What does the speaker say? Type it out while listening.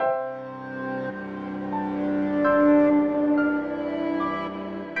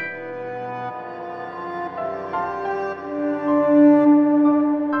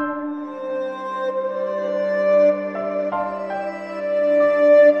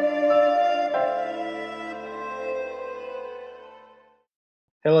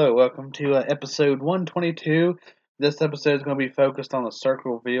Hello, welcome to episode 122. This episode is going to be focused on the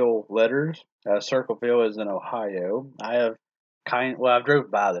Circleville letters. Circleville is in Ohio. I've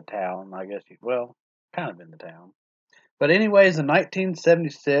drove by the town, I guess kind of in the town. But anyways, in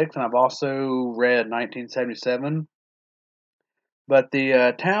 1976, and I've also read 1977, but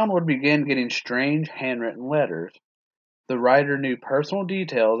the town would begin getting strange handwritten letters. The writer knew personal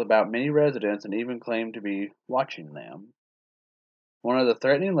details about many residents and even claimed to be watching them. One of the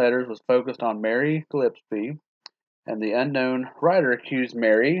threatening letters was focused on Mary Gillespie, and the unknown writer accused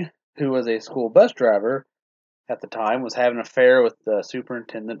Mary, who was a school bus driver at the time, was having an affair with the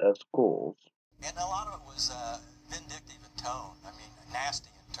superintendent of schools. And a lot of it was vindictive in tone. I mean,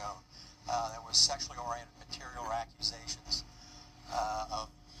 nasty in tone. There was sexually oriented material or accusations of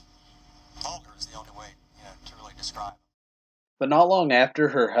vulgar is the only way to really describe it. But not long after,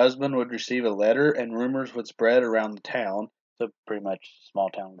 her husband would receive a letter, and rumors would spread around the town. So pretty much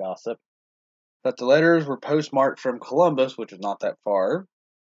small town gossip. But the letters were postmarked from Columbus, which is not that far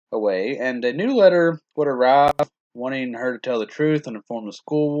away, and a new letter would arrive wanting her to tell the truth and inform the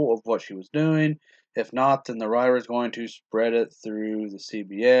school of what she was doing. If not, then the writer was going to spread it through the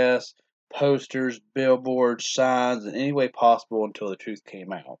CBS, posters, billboards, signs, in any way possible until the truth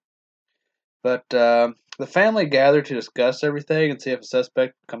came out. But the family gathered to discuss everything and see if a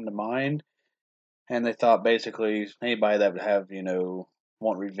suspect would come to mind. And they thought basically anybody that would have,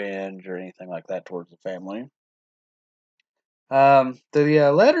 want revenge or anything like that towards the family.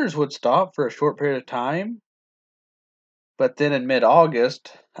 The letters would stop for a short period of time, but then in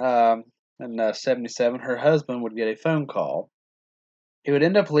mid-August, in 77, her husband would get a phone call. He would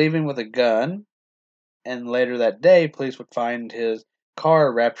end up leaving with a gun, and later that day, police would find his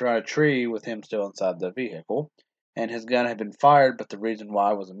car wrapped around a tree with him still inside the vehicle, and his gun had been fired, but the reason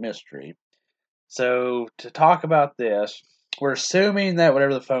why was a mystery. So, to talk about this, we're assuming that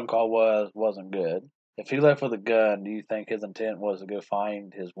whatever the phone call wasn't good. If he left with a gun, do you think his intent was to go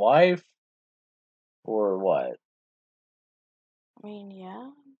find his wife? Or what? I mean,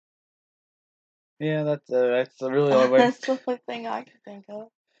 yeah. Yeah, that's the really only way. That's the only thing I could think of.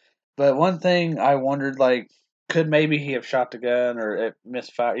 But one thing I wondered, like, could maybe he have shot the gun or it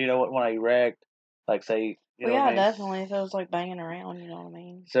misfired? You know what? When I wrecked, like, say, you Well, know what yeah, I mean? definitely. If it was like banging around, you know what I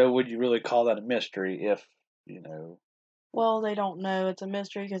mean? So would you really call that a mystery if, you know? Well, they don't know. It's a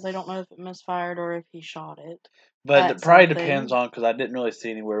mystery because they don't know if it misfired or if he shot it. But At it probably something. depends on, because I didn't really see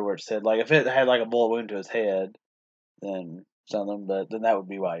anywhere where it said, like, if it had, like, a bullet wound to his head, then something, but then that would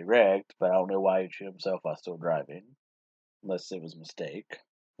be why he wrecked. But I don't know why he'd shoot himself while still driving, unless it was a mistake.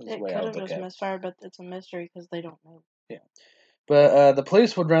 That's the It way I could would have look just at it. misfired, but it's a mystery because they don't know. Yeah. But the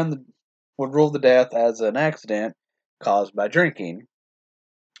police would rule the death as an accident caused by drinking,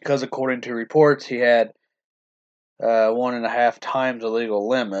 because according to reports, he had 1.5 times the legal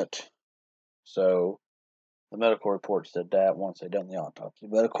limit. So the medical report said that once they done the autopsy.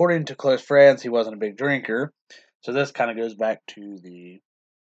 But according to close friends, he wasn't a big drinker. So this kind of goes back to you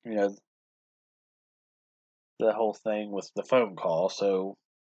know, the whole thing with the phone call. So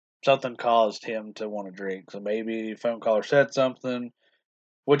something caused him to want to drink. So maybe the phone caller said something,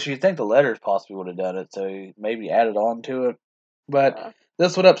 which you think the letters possibly would have done it. So he maybe added on to it. But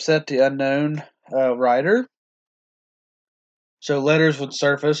this would upset the unknown writer. So letters would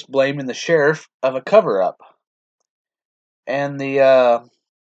surface blaming the sheriff of a cover up. And the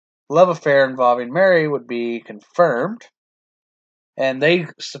love affair involving Mary would be confirmed. And they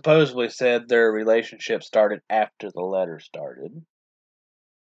supposedly said their relationship started after the letter started.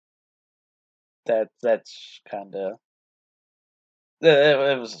 That's kind of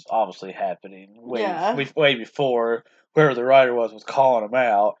it was obviously happening way before whoever the writer was calling them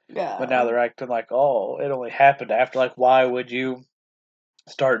out. Yeah. But now they're acting like, oh, it only happened after. Like, why would you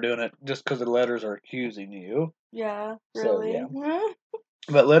start doing it just because the letters are accusing you? Yeah, So, really. yeah.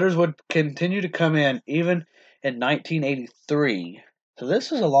 But letters would continue to come in even in 1983. So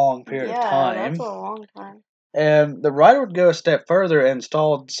this is a long period of time. Yeah, that's a long time. And the writer would go a step further and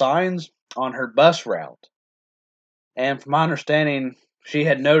installed signs on her bus route. And from my understanding, she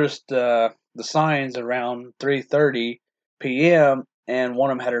had noticed the signs around 3:30 p.m. and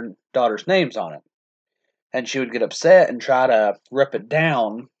one of them had her daughter's names on it. And she would get upset and try to rip it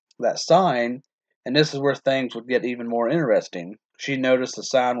down, that sign. And this is where things would get even more interesting. She noticed the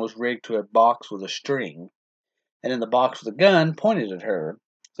sign was rigged to a box with a string, and in the box was a gun pointed at her.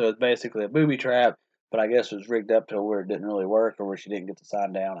 So it's basically a booby trap, but I guess it was rigged up to where it didn't really work or where she didn't get the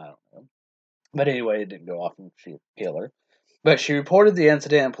sign down. I don't know. But anyway, it didn't go off and she would kill her. But she reported the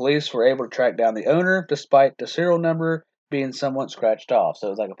incident, and police were able to track down the owner, despite the serial number being somewhat scratched off. So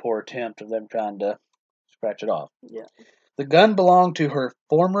it was like a poor attempt of them trying to scratch it off. Yeah. The gun belonged to her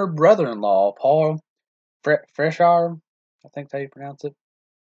former brother-in-law, Paul Freshour. I think that's how you pronounce it.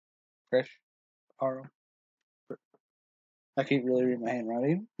 Freshour. I can't really read my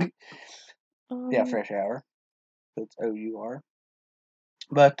handwriting. Yeah, Freshour. It's O-U-R.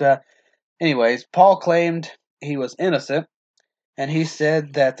 But anyways, Paul claimed he was innocent, and he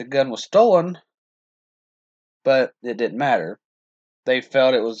said that the gun was stolen, but it didn't matter. They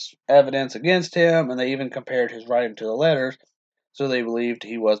felt it was evidence against him, and they even compared his writing to the letters, so they believed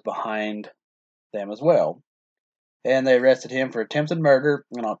he was behind them as well. And they arrested him for attempted murder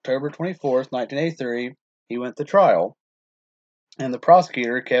on October 24th, 1983. He went to trial, and the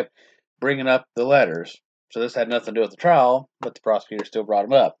prosecutor kept bringing up the letters. So this had nothing to do with the trial, but the prosecutor still brought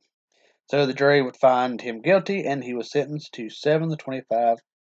him up. So the jury would find him guilty, and he was sentenced to 7 to 25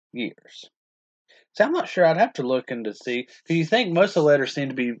 years. So I'm not sure. I'd have to look into see. Because you think most of the letters seem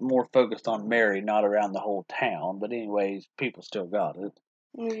to be more focused on Mary, not around the whole town. But anyways, people still got it.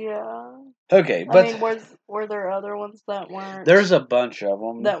 Yeah. Okay, I but mean, were there other ones that weren't there's a bunch of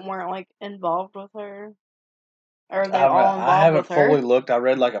them. that weren't like involved with her? Or I they're all involved haven't with her? fully looked. I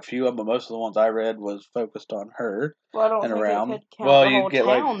read like a few of them, but most of the ones I read was focused on her Well, I don't and think around. it could count Well, the you whole get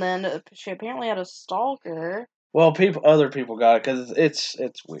like town then. She apparently had a stalker. well, other people got it because it's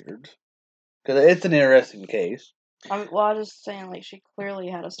weird because it's an interesting case. I was just saying, like, she clearly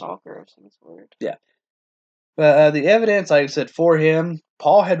had a stalker of some sort. Yeah, but the evidence, like I said, for him,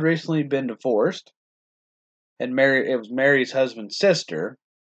 Paul had recently been divorced, and it was Mary's husband's sister,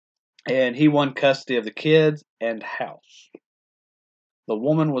 and he won custody of the kids and house. The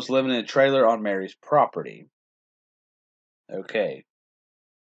woman was living in a trailer on Mary's property. Okay.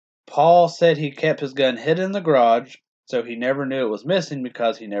 Paul said he kept his gun hidden in the garage, so he never knew it was missing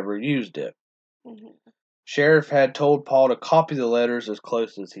because he never used it. Mm-hmm. Sheriff had told Paul to copy the letters as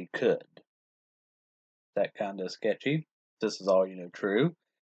close as he could. That kind of sketchy. This is all true.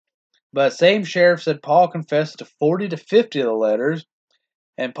 But same sheriff said Paul confessed to 40 to 50 of the letters,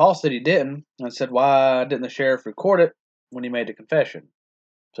 and Paul said he didn't, and said why didn't the sheriff record it when he made the confession?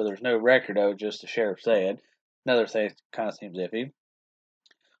 So there's no record of it, just the sheriff saying. Another thing kind of seems iffy.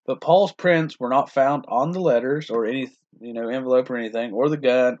 But Paul's prints were not found on the letters or any envelope or anything, or the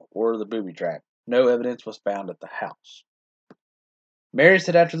gun or the booby trap. No evidence was found at the house. Mary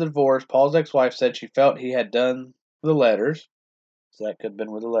said after the divorce, Paul's ex-wife said she felt he had done the letters. So that could have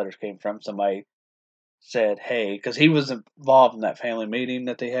been where the letters came from. Somebody said, hey, because he was involved in that family meeting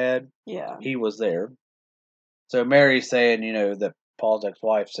that they had. Yeah. He was there. So Mary's saying, that Paul's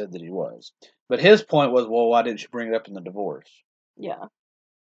ex-wife said that he was. But his point was, well, why didn't she bring it up in the divorce? Yeah.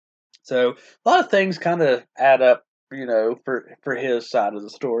 So a lot of things kind of add up, for his side of the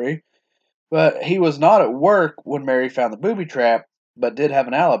story. But he was not at work when Mary found the booby trap, but did have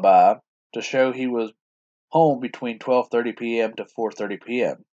an alibi to show he was home between 12:30 p.m. to 4:30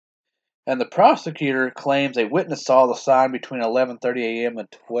 p.m. And the prosecutor claims a witness saw the sign between 11:30 a.m. and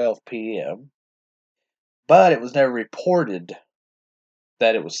 12 p.m. But it was never reported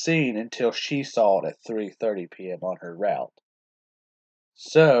that it was seen until she saw it at 3:30 p.m. on her route.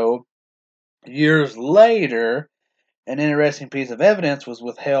 So, years later, an interesting piece of evidence was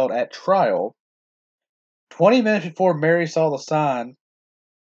withheld at trial. 20 minutes before Mary saw the sign,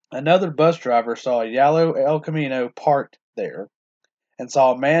 another bus driver saw a yellow El Camino parked there and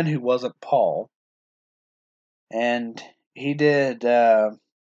saw a man who wasn't Paul. And he did,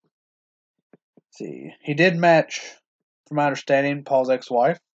 he did match, from my understanding, Paul's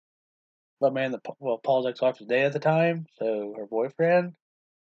ex-wife. Paul's ex-wife was dead at the time, so her boyfriend.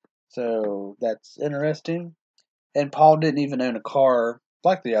 So that's interesting. And Paul didn't even own a car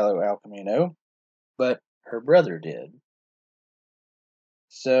like the yellow El Camino, but her brother did.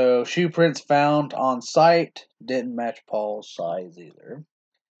 So shoe prints found on site didn't match Paul's size either.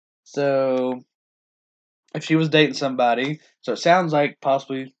 So if she was dating somebody, so it sounds like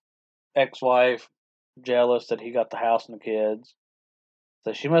possibly ex-wife jealous that he got the house and the kids.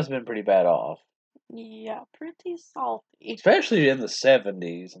 So she must have been pretty bad off. Yeah, pretty salty. Especially in the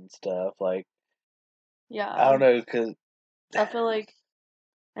 70s and stuff. Like, Yeah. I don't know, because I feel like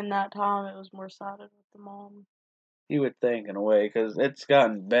in that time it was more sided with the mom. you would think in a way, because it's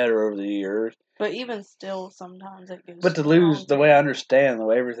gotten better over the years. But even still, sometimes it goes. But to lose, the way I understand, the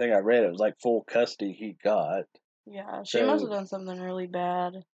way everything I read, it was like full custody he got. Yeah, she must have done something really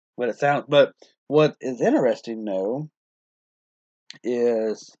bad. But what is interesting, though,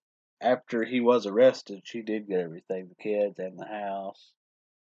 is after he was arrested, she did get everything, the kids and the house.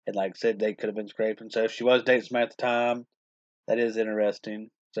 And like I said, they could have been scraping. So if she was dating somebody at the time, that is interesting.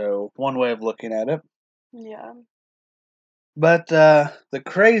 So one way of looking at it. Yeah. But the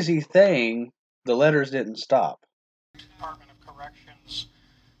crazy thing, the letters didn't stop. Department of Corrections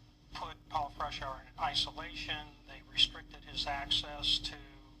put Paul Freshour in isolation. They restricted his access to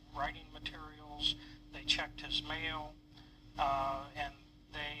writing materials. They checked his mail, and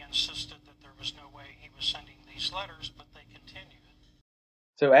they insisted that there was no way he was sending these letters, but they continued.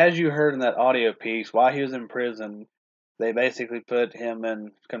 So as you heard in that audio piece, while he was in prison, they basically put him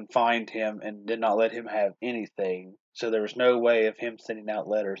and confined him and did not let him have anything. So there was no way of him sending out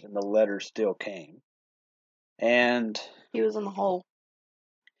letters, and the letters still came. And He was in the hole.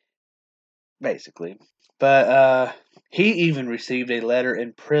 basically. But he even received a letter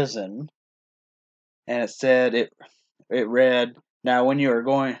in prison, and it said it read, Now when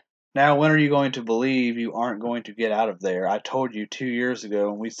are you going to believe you aren't going to get out of there? I told you 2 years ago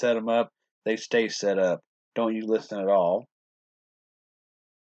when we set them up, they stay set up. Don't you listen at all?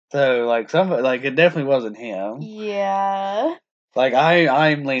 So it definitely wasn't him. Yeah.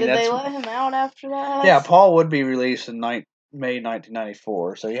 I'm leaning. Did they let him out after that? Yeah, Paul would be released in May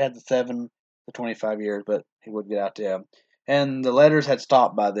 1994, so he had the 7 to 25 years, but he would get out to him. And the letters had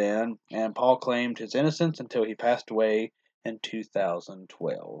stopped by then, and Paul claimed his innocence until he passed away in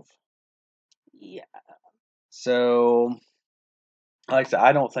 2012. Yeah. So, like I said,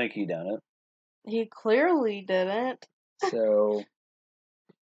 I don't think he done it. He clearly didn't. So,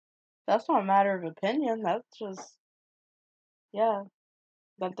 That's not a matter of opinion. That's just, yeah,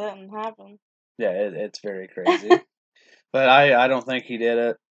 that didn't happen. yeah, it's very crazy. But I don't think he did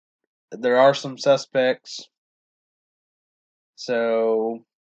it. There are some suspects. So,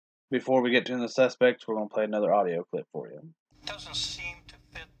 before we get to the suspects, we're going to play another audio clip for you. Doesn't seem to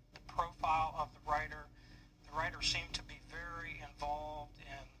fit the profile of the writer. The writer seemed to be very involved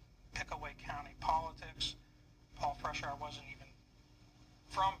in Pickaway County politics. Paul Freshour wasn't even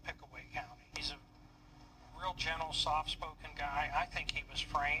from Pickaway County. He's a real gentle, soft-spoken guy. I think he was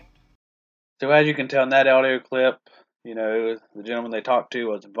framed. So as you can tell in that audio clip, the gentleman they talked to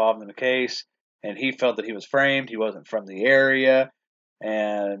was involved in the case, and he felt that he was framed. He wasn't from the area,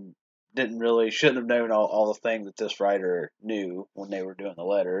 and shouldn't have known all the things that this writer knew when they were doing the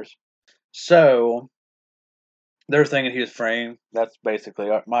letters. So they're thinking he was framed. That's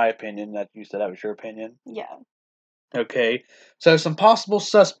basically my opinion. That you said that was your opinion. Yeah. Okay. So some possible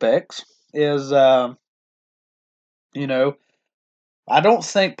suspects is, I don't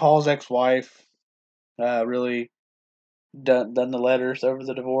think Paul's ex-wife really done the letters over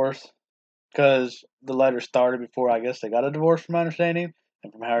the divorce, because the letters started before I guess they got a divorce, from my understanding,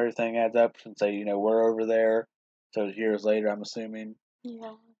 and from how everything adds up since they were over there, so it was years later, I'm assuming.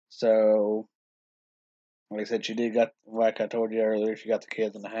 Yeah. So like I said, she did got, like I told you earlier, she got the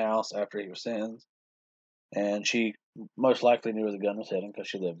kids in the house after he was sentenced, and she most likely knew where the gun was hidden because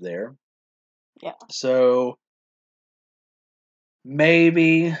she lived there. Yeah. So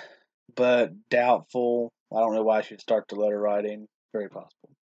maybe, but doubtful. I don't know why she'd start the letter writing. Very possible.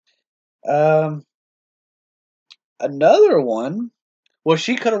 Another one. Well,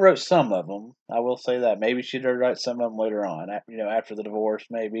 she could have wrote some of them. I will say that. Maybe she'd have write some of them later on. After the divorce,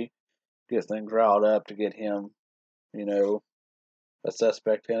 maybe get things riled up to get him, a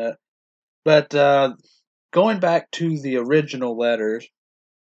suspect in it. But going back to the original letters,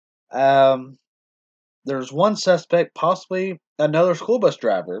 there's one suspect, possibly another school bus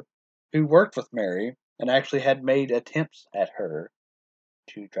driver, who worked with Mary and actually had made attempts at her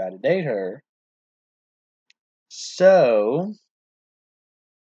to try to date her. So,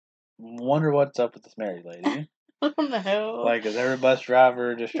 wonder what's up with this Mary lady. I don't know. Like, is every bus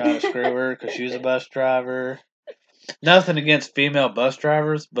driver just trying to screw her because she's a bus driver? Nothing against female bus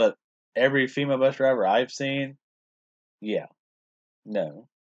drivers, but every female bus driver I've seen, yeah, no.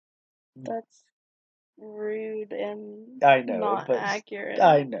 That's rude and I know, not but accurate.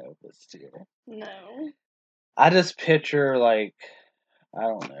 I know, but still. No. I just picture, like, I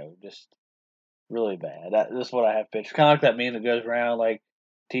don't know, just really bad. This is what I have pictured. Kind of like that meme that goes around, like,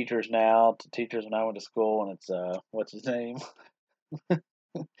 teachers now to teachers when I went to school, and it's, what's his name?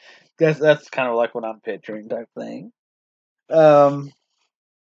 That's kind of like what I'm picturing, type thing.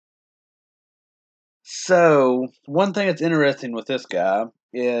 So, one thing that's interesting with this guy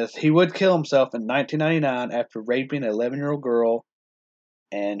is he would kill himself in 1999 after raping an 11-year-old girl,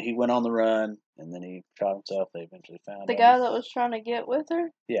 and he went on the run, and then he shot himself. They eventually found The him. guy that was trying to get with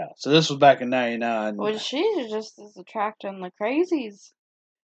her? Yeah, so this was back in 99. Well, she just is attracting the crazies.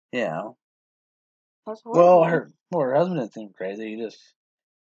 Yeah. That's horrible. Well, her husband didn't seem crazy. He just,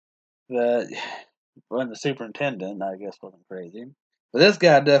 but when the superintendent, I guess, wasn't crazy. But this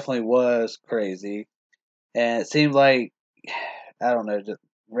guy definitely was crazy, and it seemed like, I don't know, just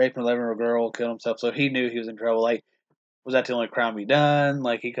raping an 11-year-old girl, killed himself, so he knew he was in trouble. Like, was that the only crime he done?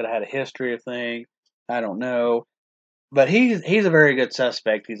 Like, he could have had a history of things. I don't know. But he's a very good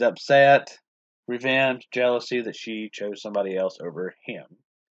suspect. He's upset, revenge, jealousy that she chose somebody else over him.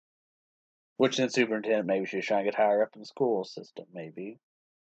 Which then superintendent, maybe she was trying to get higher up in the school system, maybe.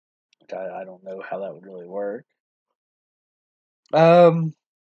 Which I don't know how that would really work. One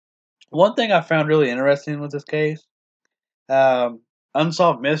thing I found really interesting with this case,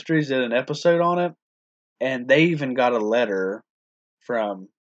 Unsolved Mysteries did an episode on it, and they even got a letter from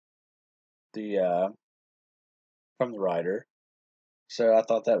the writer. So I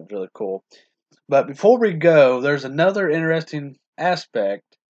thought that was really cool. But before we go, there's another interesting aspect.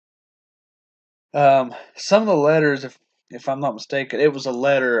 Some of the letters, if I'm not mistaken, it was a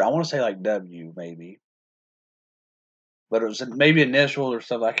letter. I want to say like W maybe, but it was maybe initials or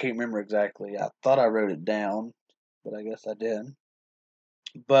something. I can't remember exactly. I thought I wrote it down, but I guess I didn't.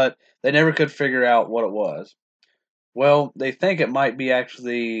 But they never could figure out what it was. Well, they think it might be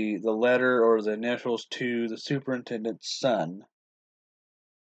actually the letter or the initials to the superintendent's son.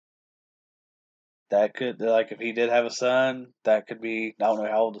 That could, like, if he did have a son, that could be, I don't know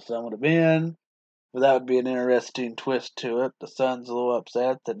how old the son would have been, but that would be an interesting twist to it. The son's a little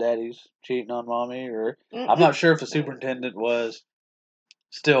upset that daddy's cheating on mommy, or I'm not sure if the superintendent was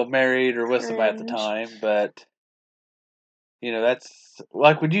still married or with somebody at the time, but, you know, that's,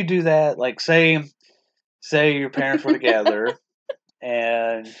 like, would you do that? Like, say your parents were together,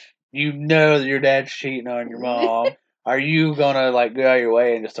 and you know that your dad's cheating on your mom, are you gonna like go out of your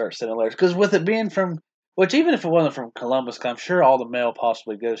way and just start sending letters? Because with it being from, which even if it wasn't from Columbus, I'm sure all the mail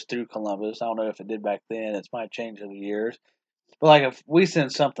possibly goes through Columbus. I don't know if it did back then. It's might change over the years. But like if we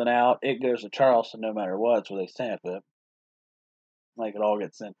send something out, it goes to Charleston no matter what. It's where they stamp it. Like it all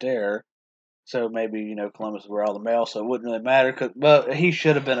gets sent there. So maybe Columbus is where all the mail, so it wouldn't really matter. But he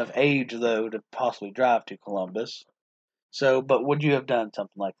should have been of age though to possibly drive to Columbus. So, but would you have done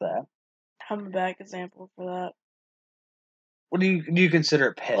something like that? I'm a bad example for that. What do you consider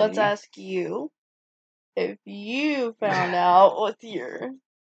it petty? Let's ask you. If you found out with your,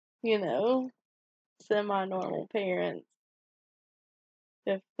 semi-normal parents,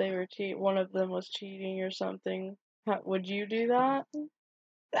 if they were one of them was cheating or something, would you do that?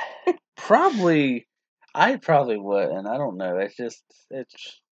 Probably, I probably wouldn't. I don't know. It's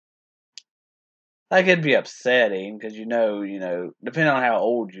like it'd be upsetting because depending on how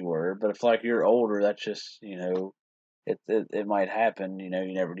old you were. But if like you're older, that's just it might happen. You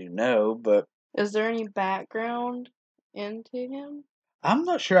never do know. But is there any background into him? I'm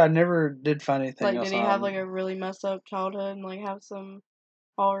not sure. I never did find anything like, else. Did he have like a really messed up childhood and like have some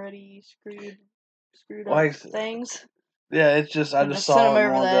already screwed up things? Yeah, it's just I just saw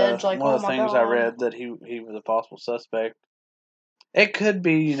in one of the things I read that he was a possible suspect. It could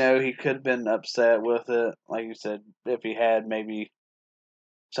be, he could have been upset with it, like you said, if he had maybe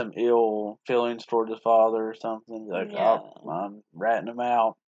some ill feelings toward his father or something. Like, oh, I'm ratting him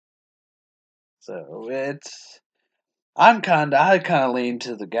out. So I kind of lean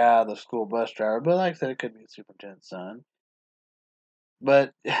to the guy, the school bus driver, but like I said, it could be the superintendent's son.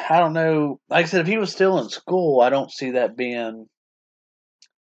 But I don't know. Like I said, if he was still in school, I don't see that being.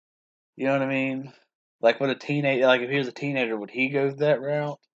 You know what I mean? Like, would a teenager, like if he was a teenager, would he go that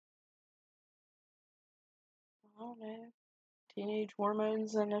route? I don't know. Teenage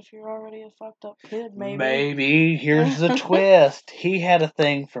hormones, and if you're already a fucked up kid, maybe. Maybe. Here's the twist. He had a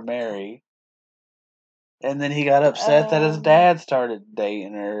thing for Mary. And then he got upset that his dad started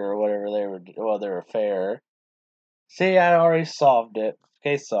dating her or whatever their affair. See, I already solved it.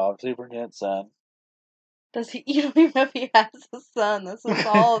 Case solved. Superintendent's son. Does he? You don't even know if he has a son. This is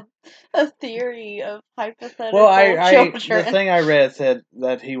all a theory of hypothetical children. The thing I read said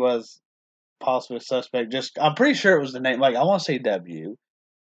that he was possibly a suspect. I'm pretty sure it was the name. Like, I want to say W.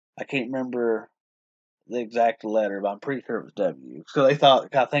 I can't remember the exact letter, but I'm pretty sure it was W. So they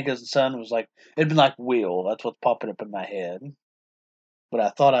thought, I think his son was like, it'd been like Will. That's what's popping up in my head. But I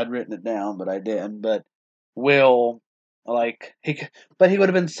thought I'd written it down, but I didn't. But Will, but he would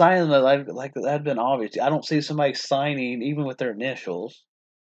have been signing it like that'd been obvious. I don't see somebody signing even with their initials.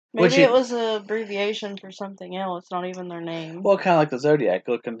 Maybe it was an abbreviation for something else, not even their name. Well, kind of like the Zodiac.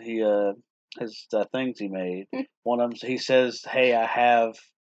 Looking, his things he made. One of them, he says, "Hey, I have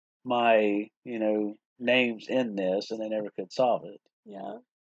my names in this," and they never could solve it. Yeah.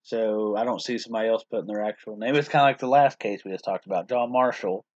 So I don't see somebody else putting their actual name. It's kind of like the last case we just talked about, John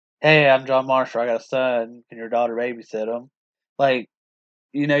Marshall. Hey, I'm John Marshall. I got a son. Can your daughter babysit him? Like,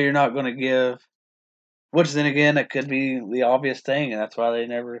 you're not going to give. Which then again, it could be the obvious thing, and that's why they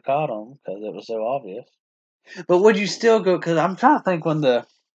never caught him because it was so obvious. But would you still go? Because I'm trying to think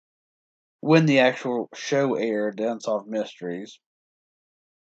when the actual show aired, the Unsolved Mysteries.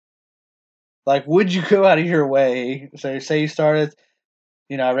 Like, would you go out of your way? So, say you started,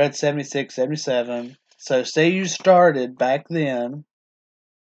 I read 76, 77. So, say you started back then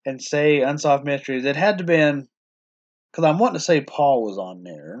and say Unsolved Mysteries. It had to been, because I'm wanting to say Paul was on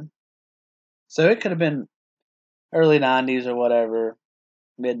there. So, it could have been early 90s or whatever,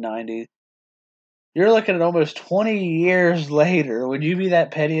 mid 90s. You're looking at almost 20 years later. Would you be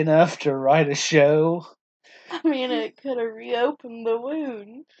that petty enough to write a show? I mean, it could have reopened the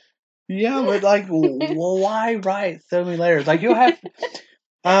wound. Yeah, but like, why write so many letters? Like, you'll have.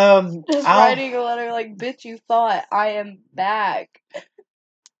 Just writing a letter like, bitch, you thought I am back.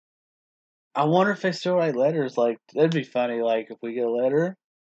 I wonder if they still write letters. Like, that'd be funny. Like, if we get a letter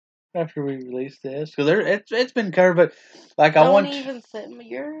after we release this, because it's been covered. But like, Don't even send me.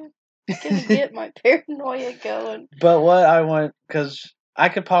 You're gonna get my paranoia going. But what I want, because I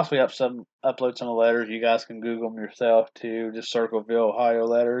could possibly upload some of the letters. You guys can Google them yourself too. Just Circleville, Ohio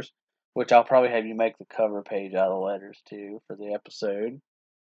letters, which I'll probably have you make the cover page out of the letters too for the episode.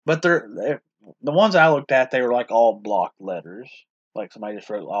 But they're the ones I looked at. They were like all block letters, like somebody just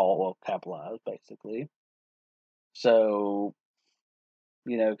wrote all capitalized basically. So,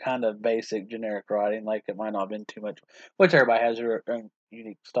 kind of basic generic writing. Like, it might not have been too much, which everybody has their own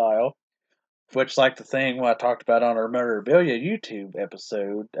unique style. Which, like the thing what I talked about on our Memorabilia YouTube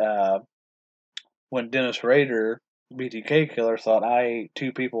episode, when Dennis Rader, BTK Killer, thought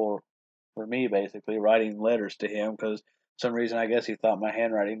two people were me, basically, writing letters to him, because some reason I guess he thought my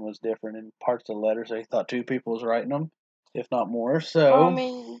handwriting was different in parts of the letters, so he thought two people was writing them, if not more, so... Well, I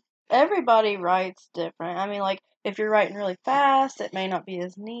mean, everybody writes different. I mean, like, if you're writing really fast, it may not be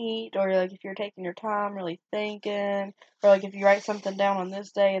as neat, or, like, if you're taking your time really thinking, or, like, if you write something down on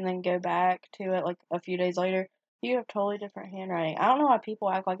this day and then go back to it, like, a few days later, you have totally different handwriting. I don't know why people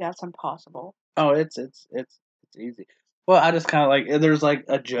act like that's impossible. Oh, it's easy. Well, I just kind of like, there's like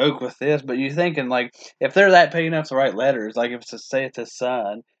a joke with this, but you're thinking, like, if they're that paid enough to write letters, like, if it's say it's his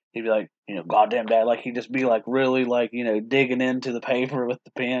son, he'd be like, goddamn dad, like, he'd just be like really like, digging into the paper with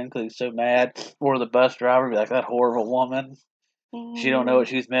the pen because he's so mad. Or the bus driver would be like, that horrible woman, she don't know what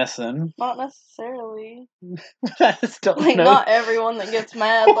she's missing. Not necessarily. I just don't like, know. not everyone that gets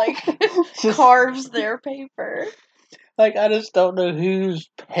mad, like, carves their paper. Like, I just don't know who's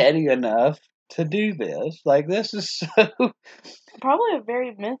petty enough to do this. Like, this is so... Probably a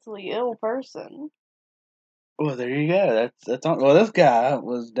very mentally ill person. Well, there you go. That's well. This guy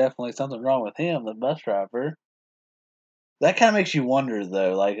was definitely something wrong with him, the bus driver. That kind of makes you wonder,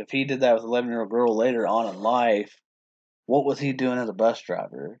 though. Like, if he did that with an 11-year-old girl later on in life, what was he doing as a bus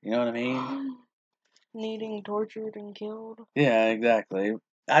driver? You know what I mean? Needing tortured and killed. Yeah, exactly.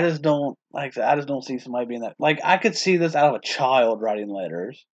 I just don't I just don't see somebody being that. Like, I could see this out of a child writing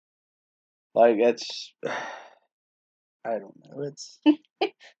letters. Like, it's... I don't know. It's...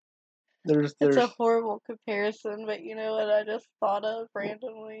 It's a horrible comparison, but you know what I just thought of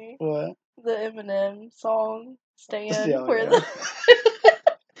randomly? What? The Eminem song, Stan, Yeah, where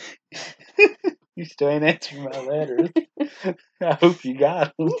You still ain't answering my letters. I hope you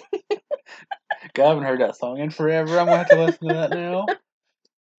got them. I haven't heard that song in forever. I'm going to have to listen to that now.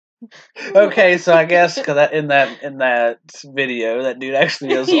 Okay, so I guess because in that video, that dude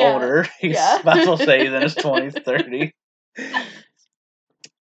actually is older. He's might as well say he's in his 20s, 30s.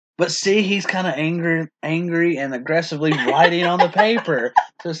 But see, he's kind of angry and aggressively writing on the paper.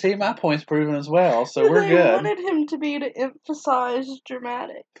 So see, my point's proven as well. So we're good. They wanted him to be to emphasize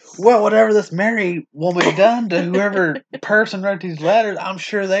dramatics. Well, whatever this Mary woman done to whoever person wrote these letters, I'm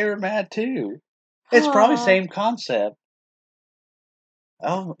sure they were mad too. It's probably the same concept.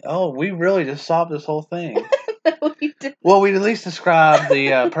 Oh, we really just solved this whole thing. No, we didn't. Well, we at least described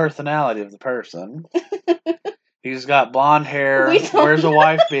the personality of the person. He's got blonde hair, wears a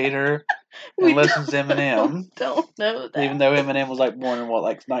wife beater, and listens to Eminem. Don't know that. Even though Eminem was born in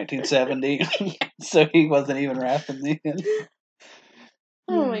 1970, so he wasn't even rapping then.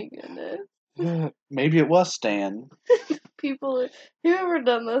 Oh my goodness. Maybe it was Stan. People, whoever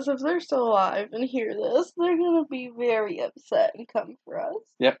done this, if they're still alive and hear this, they're gonna be very upset and come for us.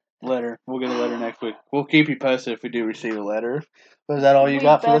 Yep, letter. We'll get a letter next week. We'll keep you posted if we do receive a letter. But is that all you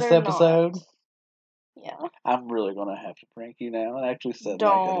got for this episode? Not. Yeah. I'm really gonna have to prank you now and actually send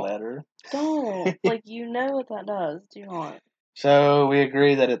a letter. Don't. Like, you know what that does. Do not. So we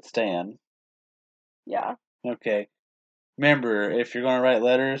agree that it's Stan. Yeah. Okay. Remember, if you're gonna write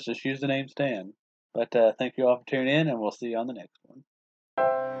letters, just use the name Stan. But thank you all for tuning in, and we'll see you on the next one.